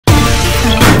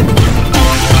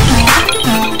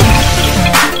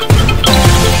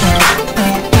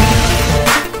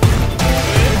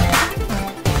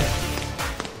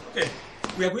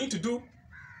to do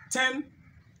 10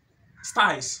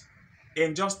 styles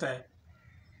in just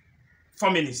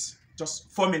 4 minutes.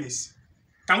 Just 4 minutes.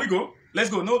 Can we go? Let's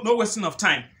go. No wasting of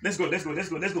time. Let's go. 10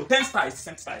 styles.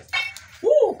 10 styles.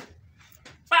 Woo!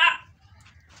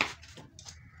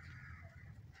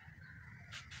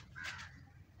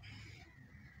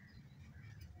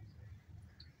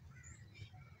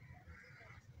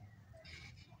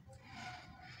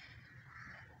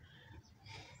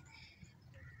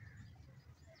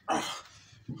 Ah!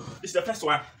 This is the first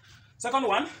one. Second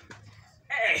one.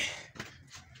 Hey.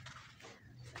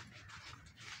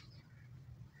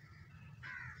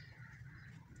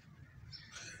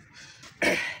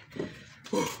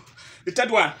 The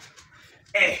third one.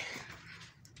 Hey.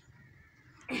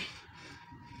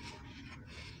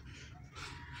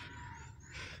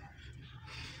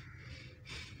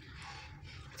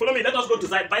 Follow me. Let us go to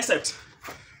the bicep.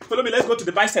 Follow me. Let's go to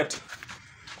the bicep.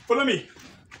 Follow me.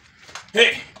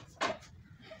 Hey.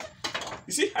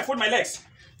 You see, I fold my legs.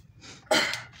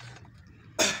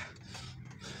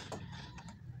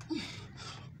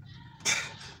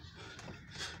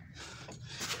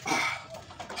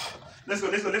 Let's go.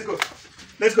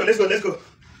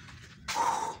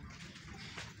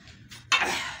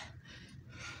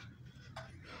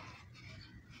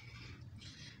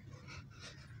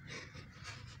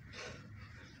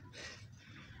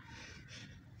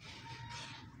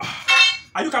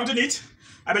 Are you counting it?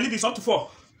 I believe it's up to 4.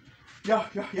 Yeah.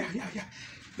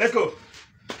 Let's go.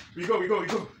 We go.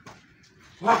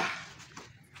 Wow.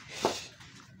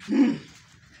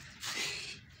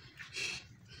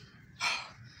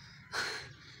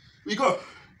 We go.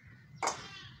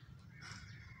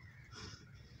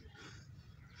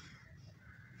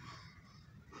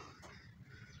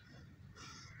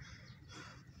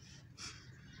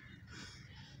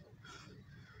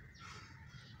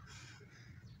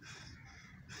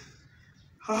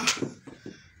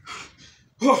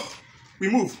 Oh, we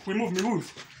move.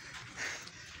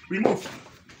 We go.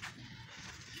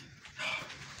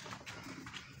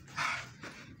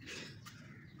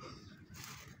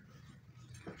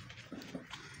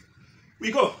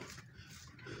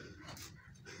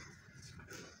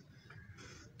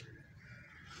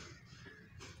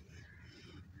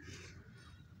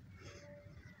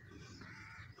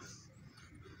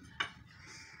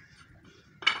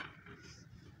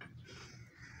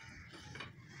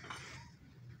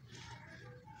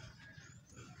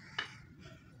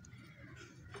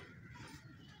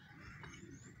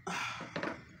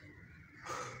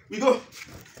 We go.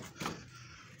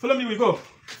 Follow me, we go.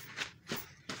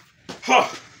 Huh.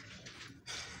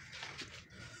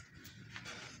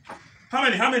 How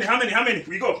many?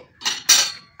 We go.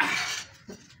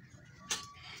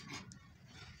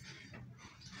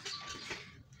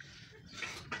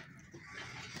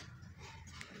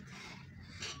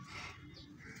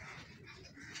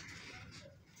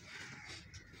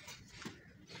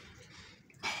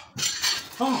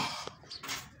 Oh.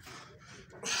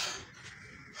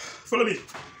 Follow me.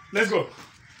 Let's go.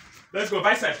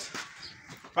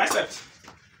 Bicep.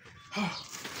 Oh.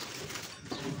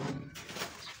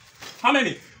 How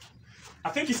many? I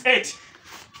think it's 8.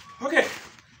 Okay.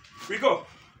 We go.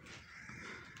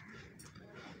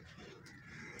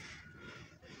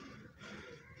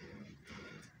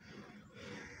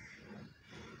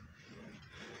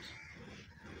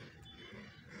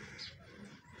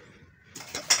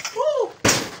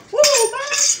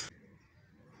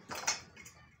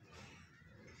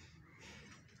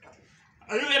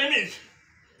 Are you getting me?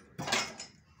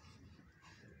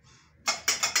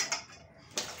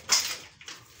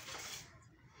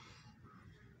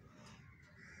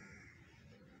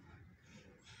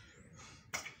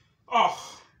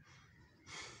 Oh.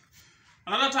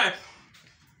 Another type.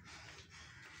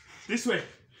 This way.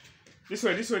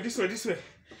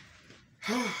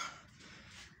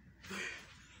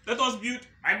 Let us build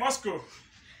my muscle.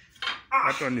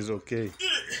 That one is okay.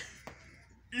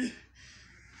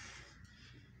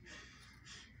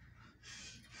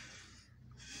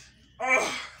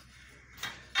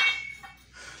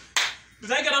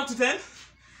 Did I get up to 10?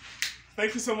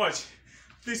 Thank you so much.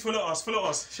 Please follow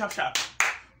us. Sharp.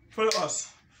 Follow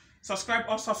us.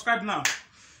 Subscribe now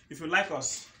if you like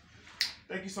us.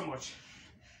 Thank you so much.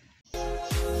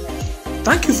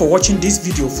 Thank you for watching this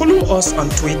video. Follow us on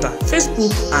Twitter,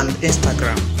 Facebook and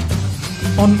Instagram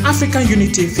on African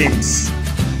Unity Films.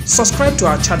 Subscribe to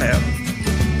our channel.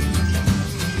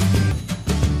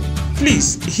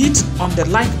 Please hit on the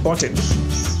like button.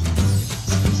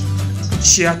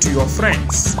 Share to your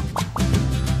friends.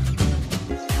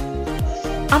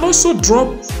 And also drop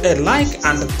a like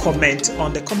and a comment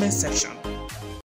on the comment section.